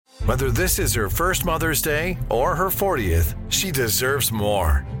Whether this is her first Mother's Day or her 40th, she deserves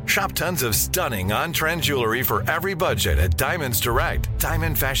more. Shop tons of stunning on-trend jewelry for every budget at Diamonds Direct.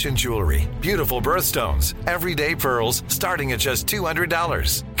 Diamond fashion jewelry, beautiful birthstones, everyday pearls starting at just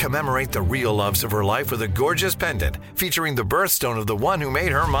 $200. Commemorate the real loves of her life with a gorgeous pendant featuring the birthstone of the one who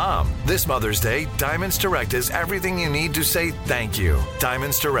made her mom. This Mother's Day, Diamonds Direct is everything you need to say thank you.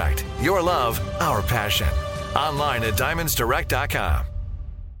 Diamonds Direct, your love, our passion. Online at diamondsdirect.com.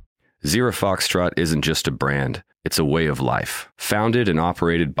 Zero Foxtrot isn't just a brand, it's a way of life. Founded and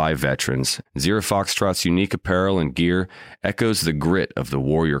operated by veterans, Zero Foxtrot's unique apparel and gear echoes the grit of the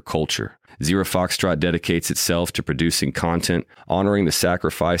warrior culture. Zero Foxtrot dedicates itself to producing content, honoring the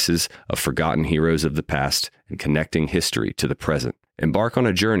sacrifices of forgotten heroes of the past, and connecting history to the present. Embark on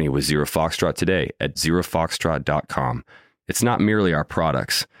a journey with Zero Foxtrot today at zerofoxtrot.com. It's not merely our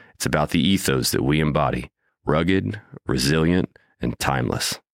products, it's about the ethos that we embody. Rugged, resilient, and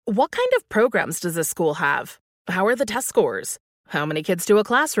timeless. What kind of programs does this school have? How are the test scores? How many kids do a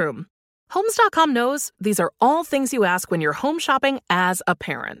classroom? Homes.com knows these are all things you ask when you're home shopping as a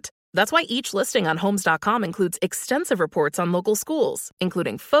parent. That's why each listing on Homes.com includes extensive reports on local schools,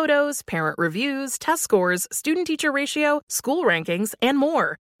 including photos, parent reviews, test scores, student-teacher ratio, school rankings, and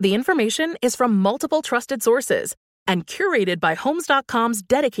more. The information is from multiple trusted sources and curated by Homes.com's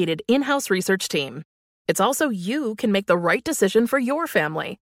dedicated in-house research team. It's also you can make the right decision for your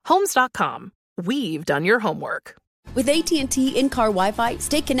family. Homes.com. We've done your homework. With AT&T in-car Wi-Fi,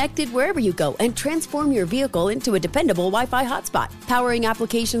 stay connected wherever you go and transform your vehicle into a dependable Wi-Fi hotspot. Powering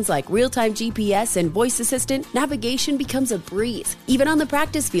applications like real-time GPS and voice assistant, navigation becomes a breeze. Even on the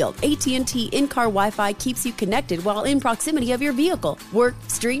practice field, AT&T in-car Wi-Fi keeps you connected while in proximity of your vehicle. Work,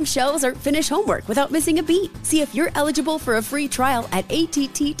 stream shows, or finish homework without missing a beat. See if you're eligible for a free trial at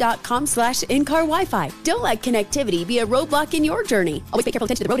att.com/in-car Wi-Fi. Don't let connectivity be a roadblock in your journey. Always pay careful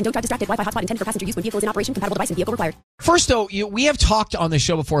attention to the road and don't drive distracted. Wi-Fi hotspot intended for passenger use when vehicle is in operation. Compatible device and vehicle required. First, though, we have talked on the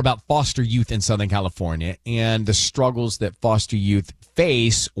show before about foster youth in Southern California and the struggles that foster youth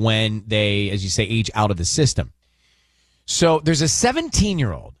face when they, as you say, age out of the system. So there's a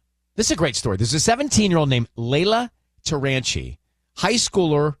 17-year-old. This is a great story. There's a 17-year-old named Layla Tehranchi, high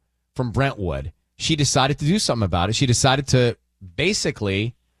schooler from Brentwood. She decided to do something about it. She decided to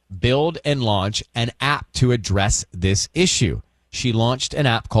basically build and launch an app to address this issue. She launched an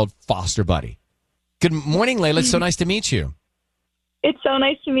app called Foster Buddy. Good morning, Layla. It's so nice to meet you. It's so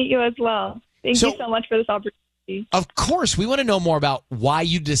nice to meet you as well. Thank you so much for this opportunity. Of course. We want to know more about why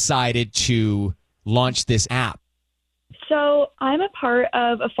you decided to launch this app. So I'm a part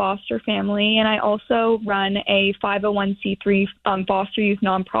of a foster family, and I also run a 501c3 foster youth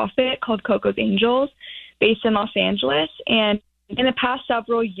nonprofit called Coco's Angels based in Los Angeles. And in the past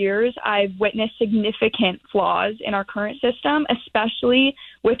several years, I've witnessed significant flaws in our current system, especially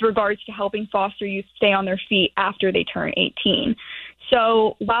with regards to helping foster youth stay on their feet after they turn 18.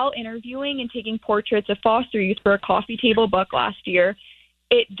 So while interviewing and taking portraits of foster youth for a coffee table book last year,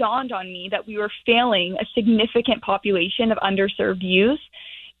 it dawned on me that we were failing a significant population of underserved youth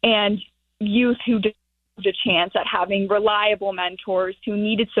and youth who deserved a chance at having reliable mentors who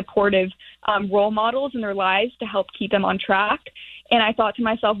needed supportive role models in their lives to help keep them on track. And I thought to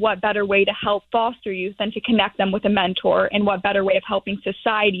myself, what better way to help foster youth than to connect them with a mentor? And what better way of helping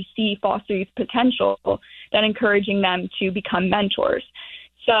society see foster youth potential than encouraging them to become mentors?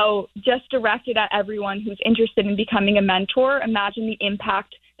 So just directed at everyone who's interested in becoming a mentor, imagine the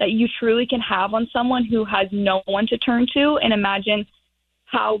impact that you truly can have on someone who has no one to turn to, and imagine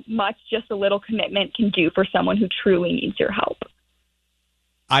how much just a little commitment can do for someone who truly needs your help.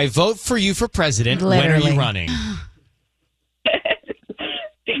 I vote for you for president. Literally. When are you running?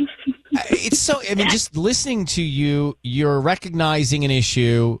 It's so, I mean, just listening to you, you're recognizing an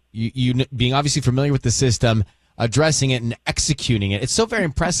issue, you being obviously familiar with the system, addressing it and executing it. It's so very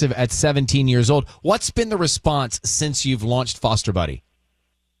impressive at 17 years old. What's been the response since you've launched Foster Buddy?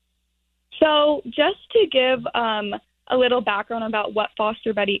 So just to give a little background about what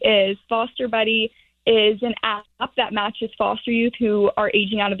Foster Buddy is an app that matches foster youth who are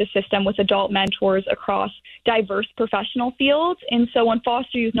aging out of the system with adult mentors across diverse professional fields. And so when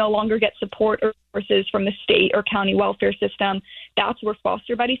foster youth no longer get support or resources from the state or county welfare system, that's where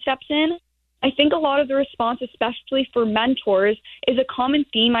Foster Buddy steps in. I think a lot of the response, especially for mentors, is a common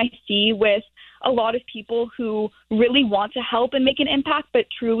theme I see with a lot of people who really want to help and make an impact, but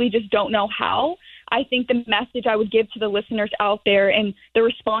truly just don't know how. I think the message I would give to the listeners out there and the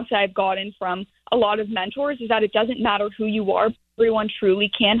response I've gotten from a lot of mentors is that it doesn't matter who you are. Everyone truly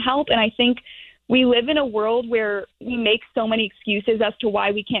can help. And I think we live in a world where we make so many excuses as to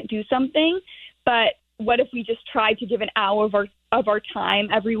why we can't do something. But what if we just tried to give an hour of our time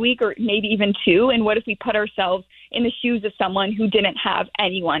every week, or maybe even 2? And what if we put ourselves in the shoes of someone who didn't have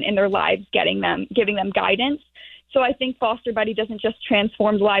anyone in their lives giving them guidance? So I think Foster Buddy doesn't just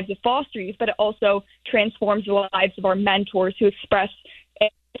transform the lives of foster youth, but it also transforms the lives of our mentors who expressed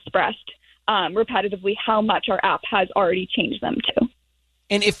repetitively how much our app has already changed them too.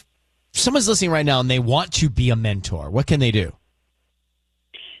 And if someone's listening right now and they want to be a mentor, what can they do?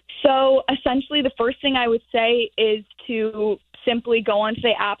 So essentially, the first thing I would say is to simply go onto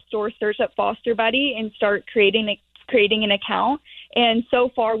the App Store, search up Foster Buddy, and start creating an account. And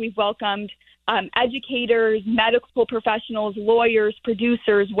so far, we've welcomed educators, medical professionals, lawyers,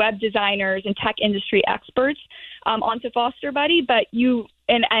 producers, web designers, and tech industry experts onto Foster Buddy. But you,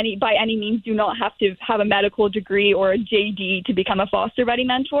 by any means, do not have to have a medical degree or a JD to become a Foster Buddy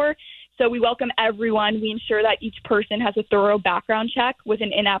mentor. So we welcome everyone. We ensure that each person has a thorough background check with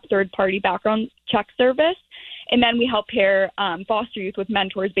an in-app third-party background check service. And then we help pair foster youth with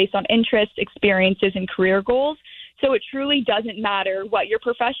mentors based on interests, experiences, and career goals. So it truly doesn't matter what your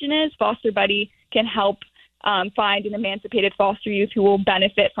profession is. Foster Buddy can help find an emancipated foster youth who will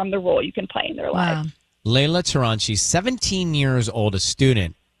benefit from the role you can play in their lives. Layla Tehranchi, 17 years old, a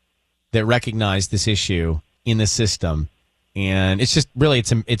student that recognized this issue in the system. And it's just really,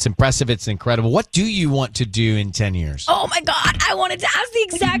 it's impressive. It's incredible. What do you want to do in 10 years? Oh, my God. I wanted to ask the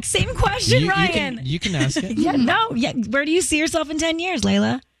exact same question, Ryan. You can ask it. Yeah. Where do you see yourself in 10 years,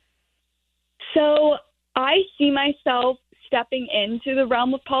 Layla? So I see myself stepping into the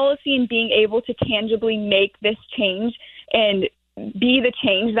realm of policy and being able to tangibly make this change and be the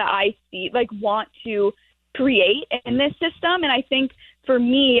change that I want to create in this system. And I think for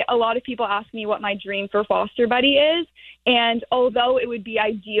me, a lot of people ask me what my dream for Foster Buddy is. And although it would be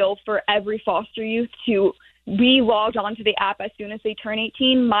ideal for every foster youth to be logged onto the app as soon as they turn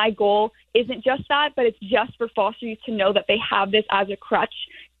 18, my goal isn't just that, but it's just for foster youth to know that they have this as a crutch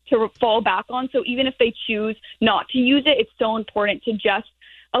to fall back on. So even if they choose not to use it, it's so important to just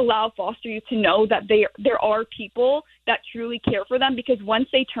allow foster youth to know that there are people that truly care for them, because once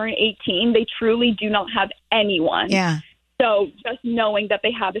they turn 18, they truly do not have anyone. Yeah. So just knowing that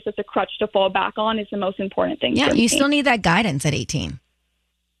they have this as a crutch to fall back on is the most important thing. Yeah, you still need that guidance at 18.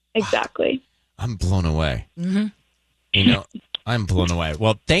 Exactly. I'm blown away. Mm-hmm. I'm blown away.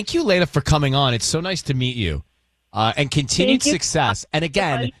 Well, thank you, Layla, for coming on. It's so nice to meet you. And continued success. And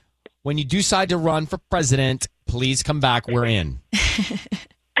again, when you decide to run for president, please come back. We're in.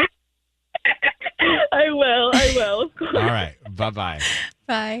 I will. Of course. All right. Bye-bye.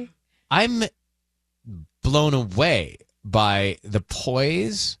 Bye. I'm blown away by the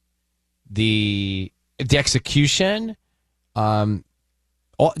poise, the execution,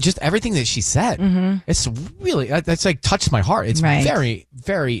 just everything that she said. Mm-hmm. It's really, that's like touched my heart. It's very,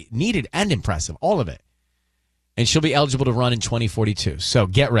 very needed and impressive, all of it. And she'll be eligible to run in 2042. So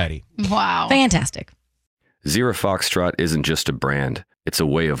get ready. Wow. Fantastic. Zero Foxtrot isn't just a brand, it's a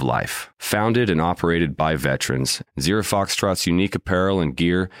way of life. Founded and operated by veterans, Zero Foxtrot's unique apparel and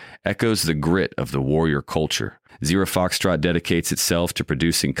gear echoes the grit of the warrior culture. Zero Foxtrot dedicates itself to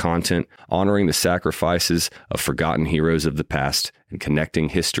producing content, honoring the sacrifices of forgotten heroes of the past, and connecting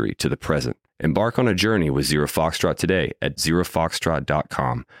history to the present. Embark on a journey with Zero Foxtrot today at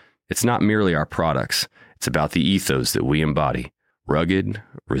zerofoxtrot.com. It's not merely our products, it's about the ethos that we embody. Rugged,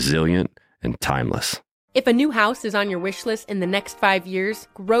 resilient, and timeless. If a new house is on your wish list in the next 5 years,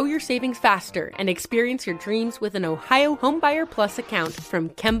 grow your savings faster and experience your dreams with an Ohio Homebuyer Plus account from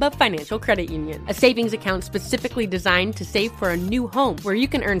Kemba Financial Credit Union. A savings account specifically designed to save for a new home, where you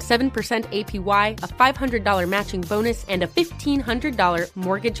can earn 7% APY, a $500 matching bonus, and a $1,500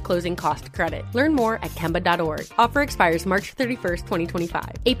 mortgage closing cost credit. Learn more at Kemba.org. Offer expires March 31st, 2025.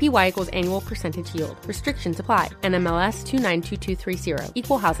 APY equals annual percentage yield. Restrictions apply. NMLS 292230.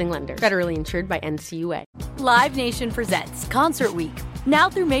 Equal housing lender. Federally insured by NCUA. Live Nation presents Concert Week. Now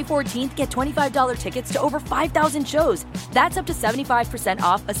through May 14th, get $25 tickets to over 5,000 shows. That's up to 75%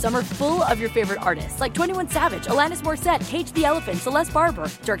 off a summer full of your favorite artists like 21 Savage, Alanis Morissette, Cage the Elephant, Celeste Barber,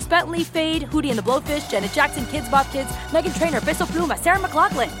 Dierks Bentley, Fade, Hootie and the Blowfish, Janet Jackson, Kids Bop Kids, Meghan Trainor, Peso Pluma, Sarah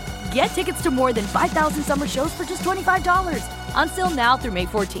McLachlan. Get tickets to more than 5,000 summer shows for just $25. Until now through May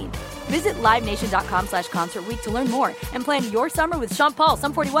 14th. Visit LiveNation.com/Concert Week to learn more and plan your summer with Sean Paul,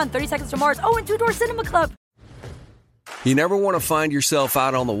 Sum 41, 30 Seconds to Mars, and Two Door Cinema Club. You never want to find yourself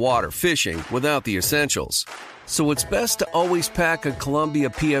out on the water fishing without the essentials. So it's best to always pack a Columbia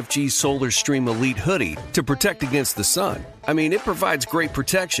PFG Solar Stream Elite hoodie to protect against the sun. I mean, it provides great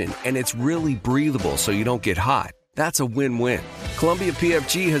protection, and it's really breathable so you don't get hot. That's a win-win. Columbia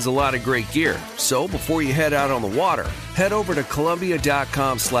PFG has a lot of great gear, so before you head out on the water, head over to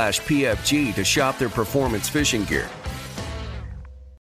Columbia.com/PFG to shop their performance fishing gear.